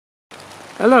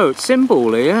Hello, it's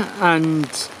Simball here,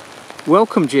 and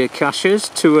welcome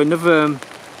geocachers to another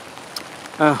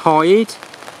hide.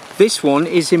 This one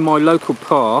is in my local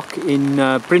park in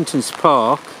Brinton's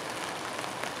Park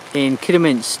in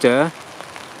Kidderminster,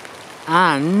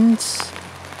 and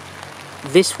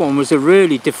this one was a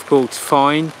really difficult to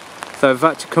find, so I've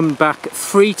had to come back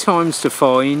 3 times to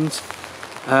find.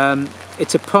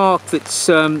 It's a park that's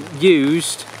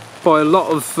used by a lot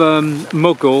of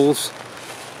Muggles.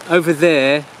 Over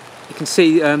there you can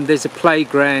see there's a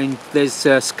playground, there's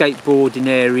a skateboarding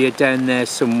area down there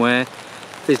somewhere.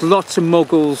 There's lots of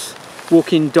Muggles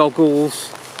walking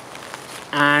Doggles,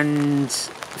 and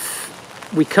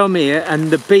we come here and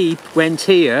the beep went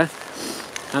here,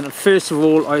 and first of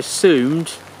all I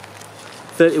assumed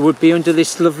that it would be under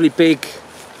this lovely big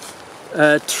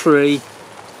tree,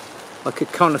 like a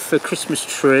conifer Christmas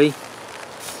tree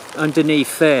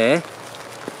underneath there,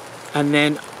 and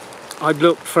then I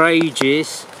looked for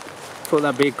ages, thought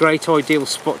that'd be a great ideal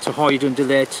spot to hide under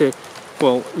there, to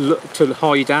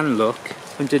hide and look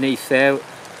underneath there,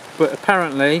 but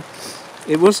apparently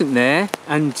it wasn't there.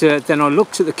 And then I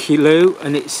looked at the clue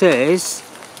and it says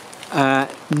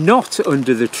not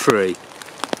under the tree,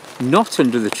 not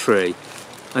under the tree.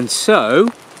 And so,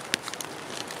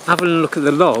 having a look at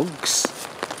the logs,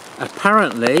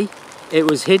 apparently it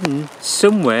was hidden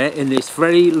somewhere in this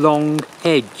very long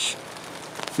hedge.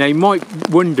 Now you might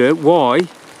wonder why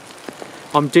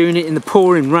I'm doing it in the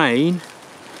pouring rain.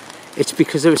 It's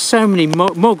because there are so many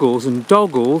Muggles and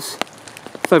Doggles,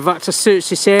 so I've had to search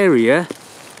this area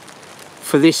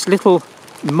for this little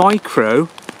micro.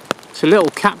 It's a little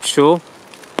capsule,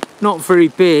 not very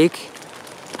big,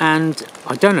 and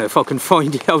I don't know if I can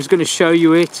find it. I was going to show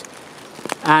you it,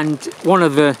 and one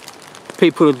of the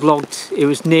people had logged, it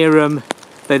was near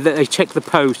they checked the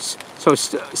posts, so I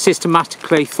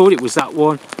systematically thought it was that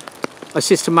one. I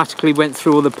systematically went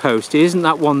through all the posts. It isn't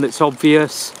that one that's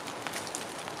obvious.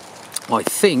 I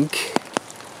think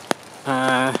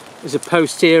there's a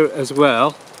post here as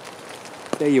well.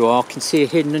 There you are, I can see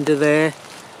it hidden under there.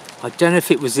 I don't know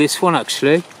if it was this one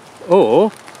actually,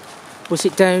 or was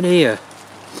it down here?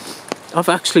 I've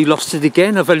actually lost it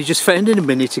again. I've only just found it a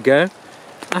minute ago.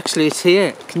 Actually it's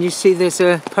here. Can you see there's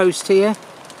a post here?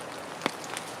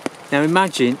 Now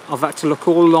imagine I've had to look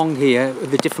all along here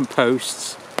at the different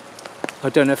posts. I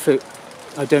don't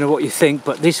know what you think,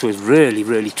 but this was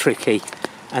really tricky.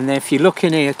 And then if you look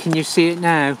in here, can you see it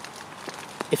now?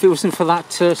 If it wasn't for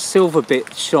that silver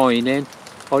bit shining,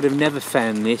 I'd have never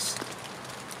found this.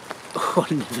 Oh,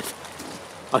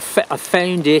 I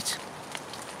found it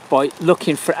by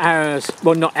looking for hours.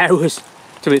 Well, not hours,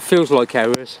 so it feels like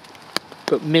hours,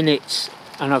 but minutes.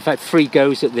 And I've had 3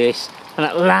 goes at this, and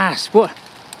at last, what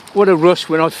a rush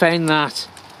when I found that.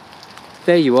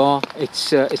 There you are.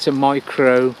 It's a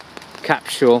micro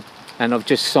capsule, and I've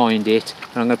just signed it,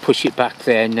 and I'm going to push it back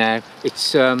there now. It's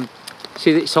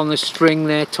see, it's on the string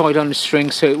there, tied on the string,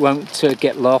 so it won't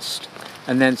get lost.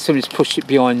 And then somebody's pushed it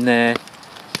behind there.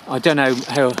 I don't know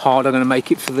how hard I'm going to make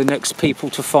it for the next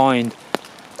people to find.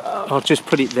 I'll just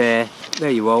put it there. There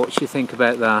you are. What do you think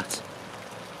about that?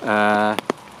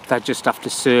 They just have to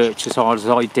search as hard as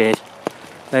I did.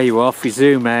 There you are. If we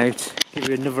zoom out, give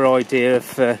you another idea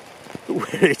of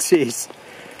where it is.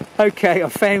 Okay, I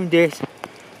found it.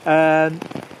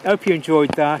 Hope you enjoyed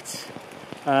that.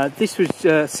 This was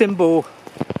Simball,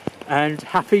 and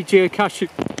happy geocaching,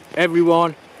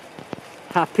 everyone.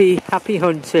 Happy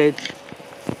hunting.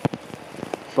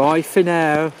 Bye for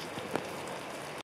now.